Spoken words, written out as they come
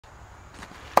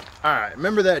All right,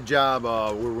 remember that job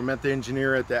where we met the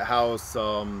engineer at that house?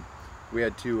 We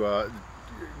had to,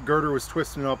 girder was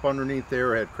twisting up underneath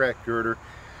there, had cracked girder.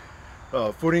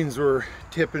 Footings were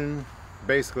tipping,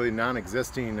 basically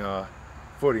non-existing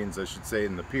footings, I should say,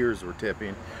 and the piers were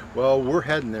tipping. Well, we're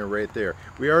heading there right there.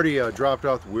 We already dropped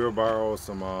off the wheelbarrow,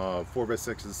 some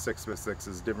 4x6s,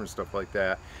 6x6s, different stuff like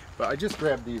that. But I just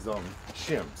grabbed these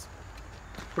shims.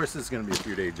 Of course, this is going to be a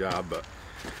few-day job, but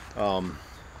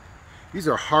these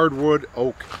are hardwood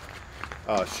oak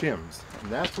shims,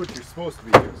 and that's what you're supposed to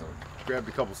be using. Grabbed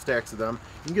a couple stacks of them.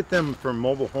 You can get them from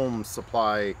mobile home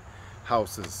supply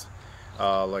houses,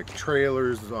 like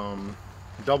trailers,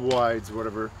 double wides,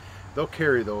 whatever. They'll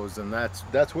carry those, and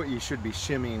that's what you should be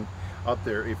shimming up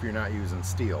there if you're not using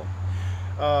steel.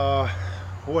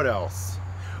 What else?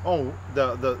 Oh,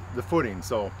 the footing.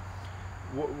 So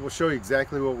we'll show you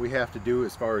exactly what we have to do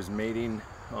as far as mating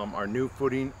our new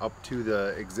footing up to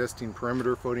the existing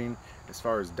perimeter footing, as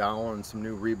far as doweling some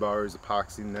new rebars,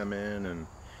 epoxying them in, and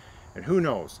who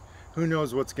knows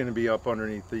what's going to be up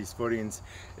underneath these footings.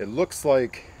 It looks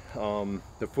like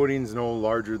the footing's no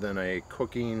larger than a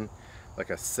cooking, like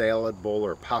a salad bowl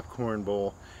or popcorn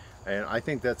bowl, and I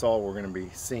think that's all we're going to be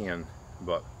seeing.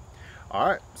 But all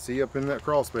right, see you up in that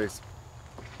crawl space.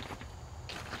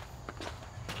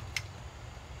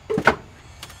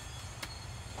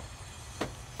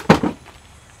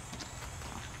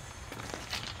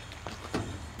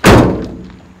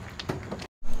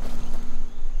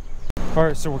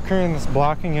 Alright, so we're carrying this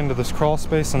blocking into this crawl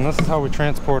space, and this is how we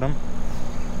transport them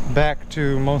back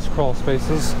to most crawl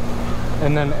spaces.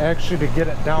 And then actually to get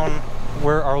it down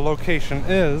where our location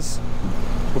is,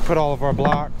 we put all of our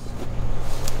blocks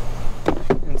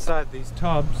inside these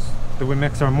tubs that we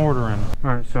mix our mortar in.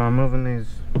 Alright, so I'm moving these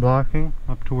blocking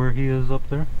up to where he is up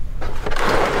there.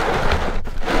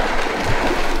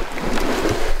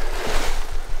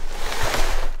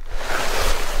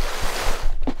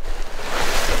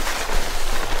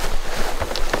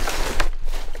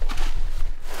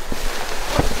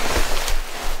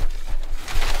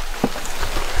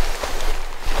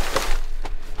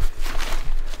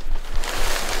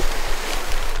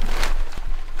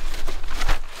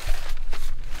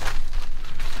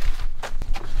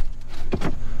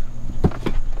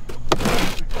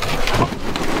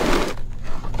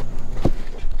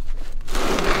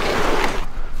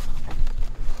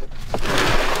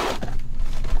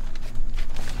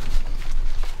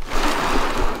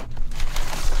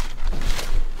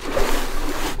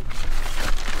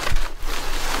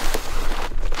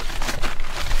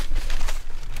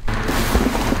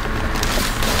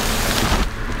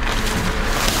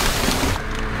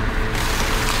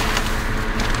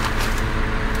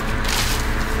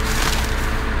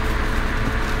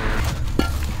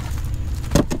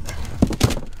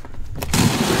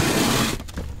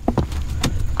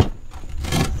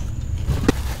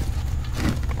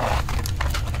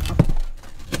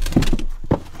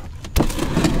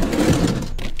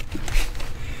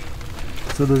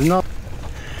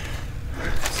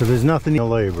 So there's nothing in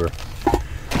labor.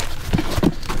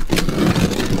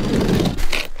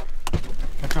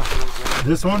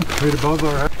 This one right above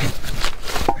our head.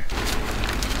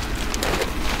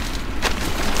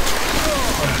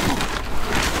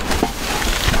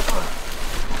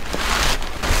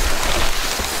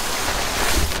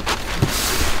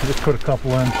 Just put a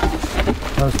couple in.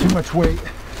 That was too much weight.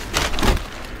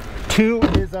 2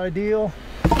 is ideal.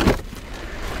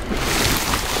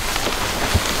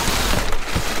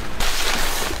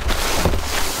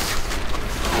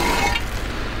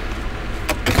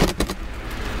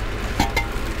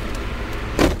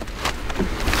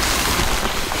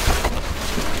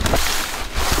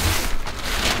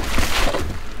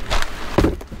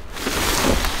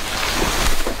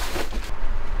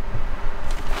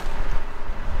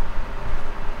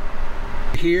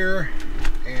 Here,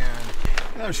 and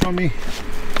that'll show me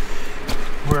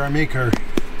where I make our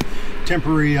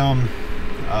temporary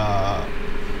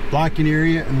blocking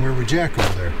area and where we jack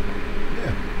over there.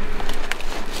 Yeah.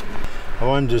 I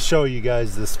wanted to show you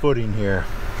guys this footing here.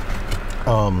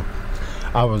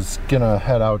 I was gonna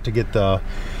head out to get the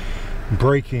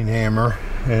braking hammer,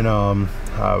 and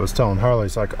I was telling Harley,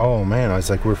 it's like, oh man, I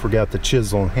was like, we forgot the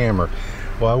chisel and hammer.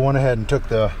 Well, I went ahead and took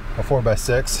a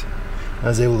 4x6. I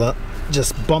was able to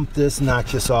just bump this, knock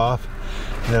this off,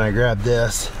 and then I grabbed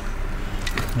this,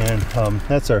 and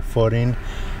that's our footing.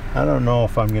 I don't know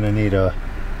if I'm gonna need a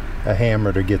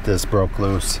hammer to get this broke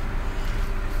loose.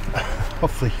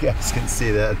 Hopefully you guys can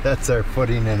see that. That's our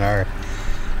footing, and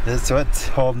that's what's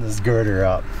holding this girder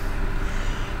up.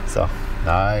 So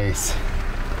nice.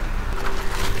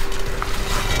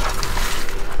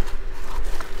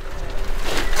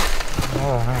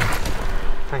 Oh man,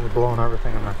 thing's blowing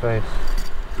everything in my face.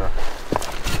 So.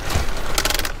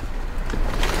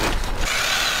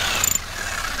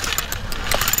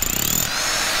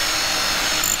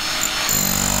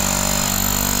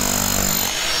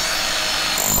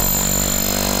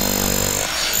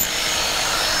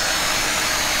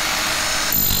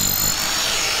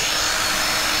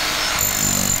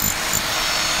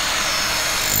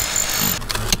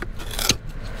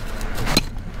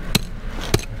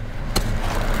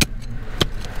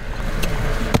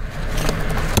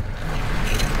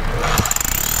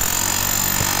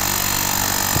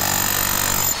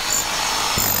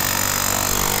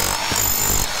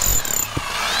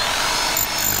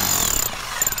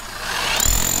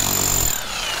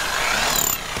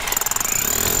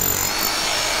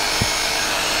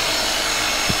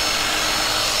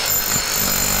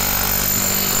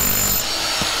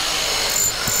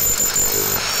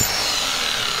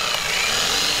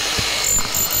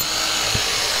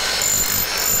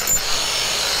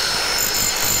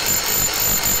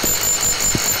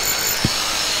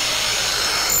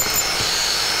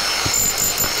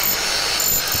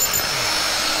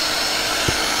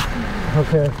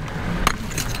 Okay,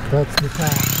 that's the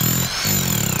top.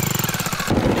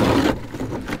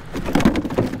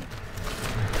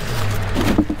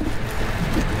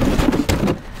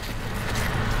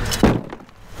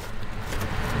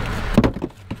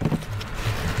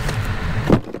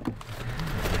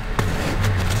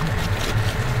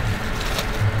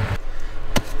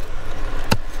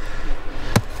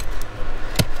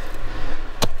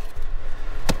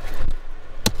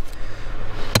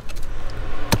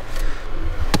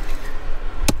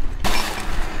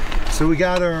 So we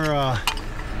got our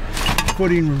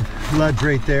footing ledge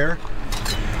right there.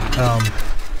 The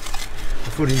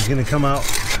footing's gonna come out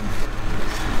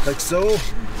like so.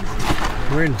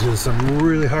 We're into some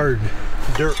really hard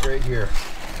dirt right here.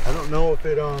 I don't know if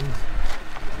it I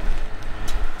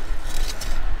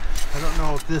don't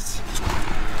know if this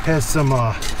has some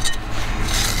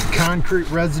concrete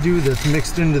residue that's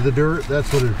mixed into the dirt.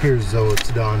 That's what it appears as though it's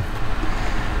done.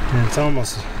 And it's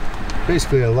almost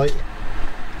basically a light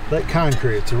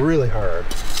concrete. It's really hard.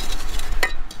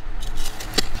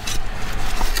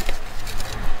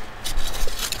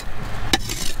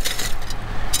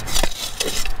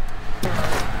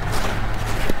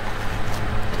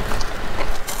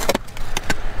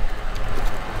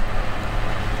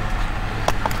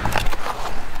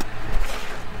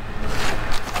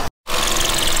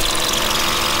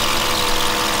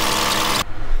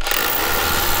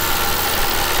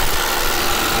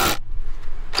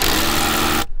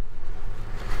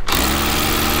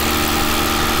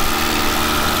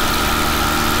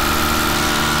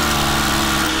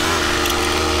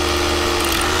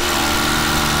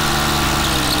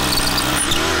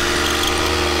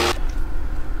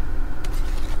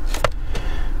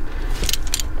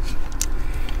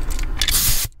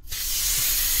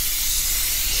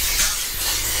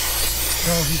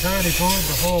 So he's already bored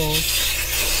the holes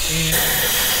and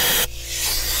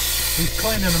he's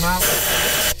cleaning them out.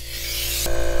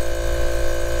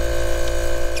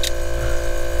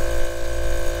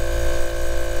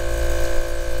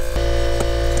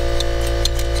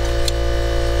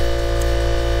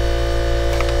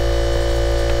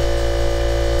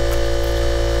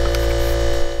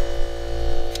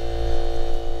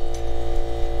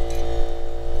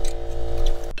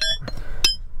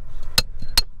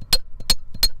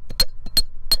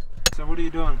 So what are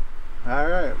you doing?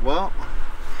 Alright, well,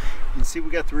 you can see we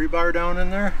got the rebar down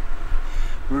in there.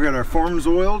 We got our forms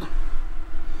oiled.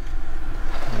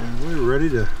 And we're ready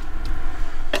to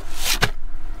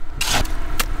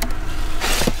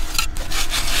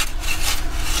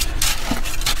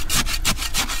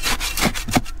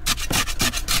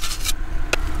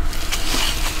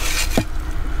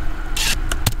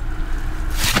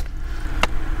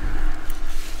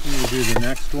do the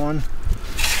next one.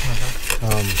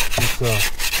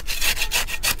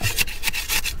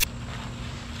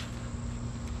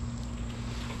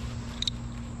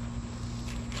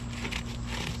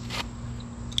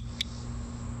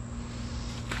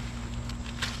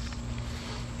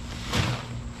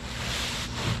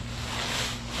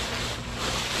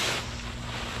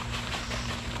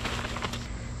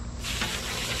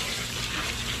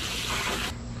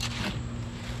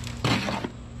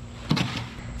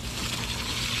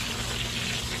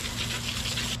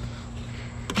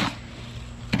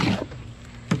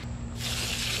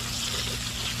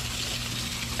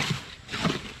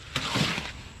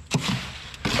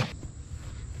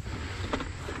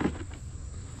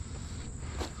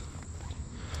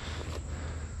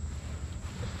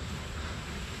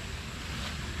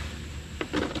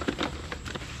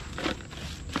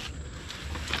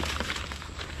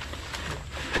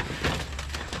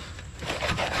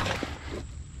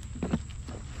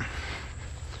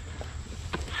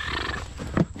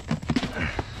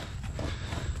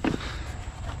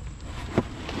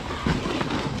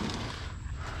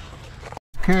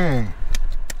 Okay,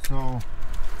 so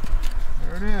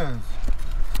there it is.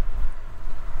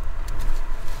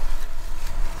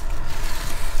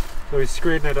 So he's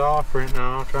screening it off right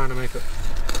now, trying to make it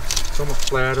somewhat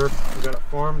flatter. We got it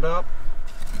formed up.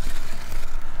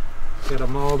 Get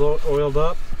them all oiled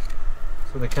up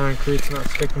so the concrete's not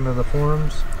sticking to the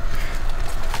forms.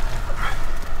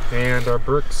 And our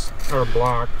bricks are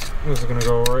blocked. This is gonna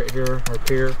go right here, our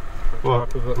pier. Well,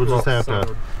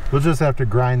 we'll just have to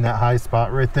grind that high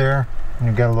spot right there. And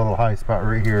you've got a little high spot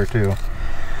right here too.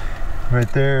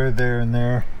 Right there, there, and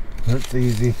there. That's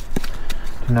easy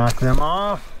to knock them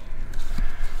off.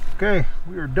 Okay,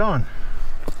 we are done.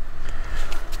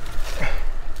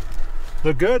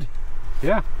 Look good?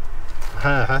 Yeah.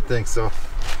 I think so.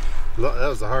 That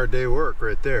was a hard day of work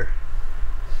right there.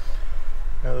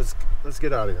 Now let's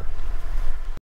get out of here.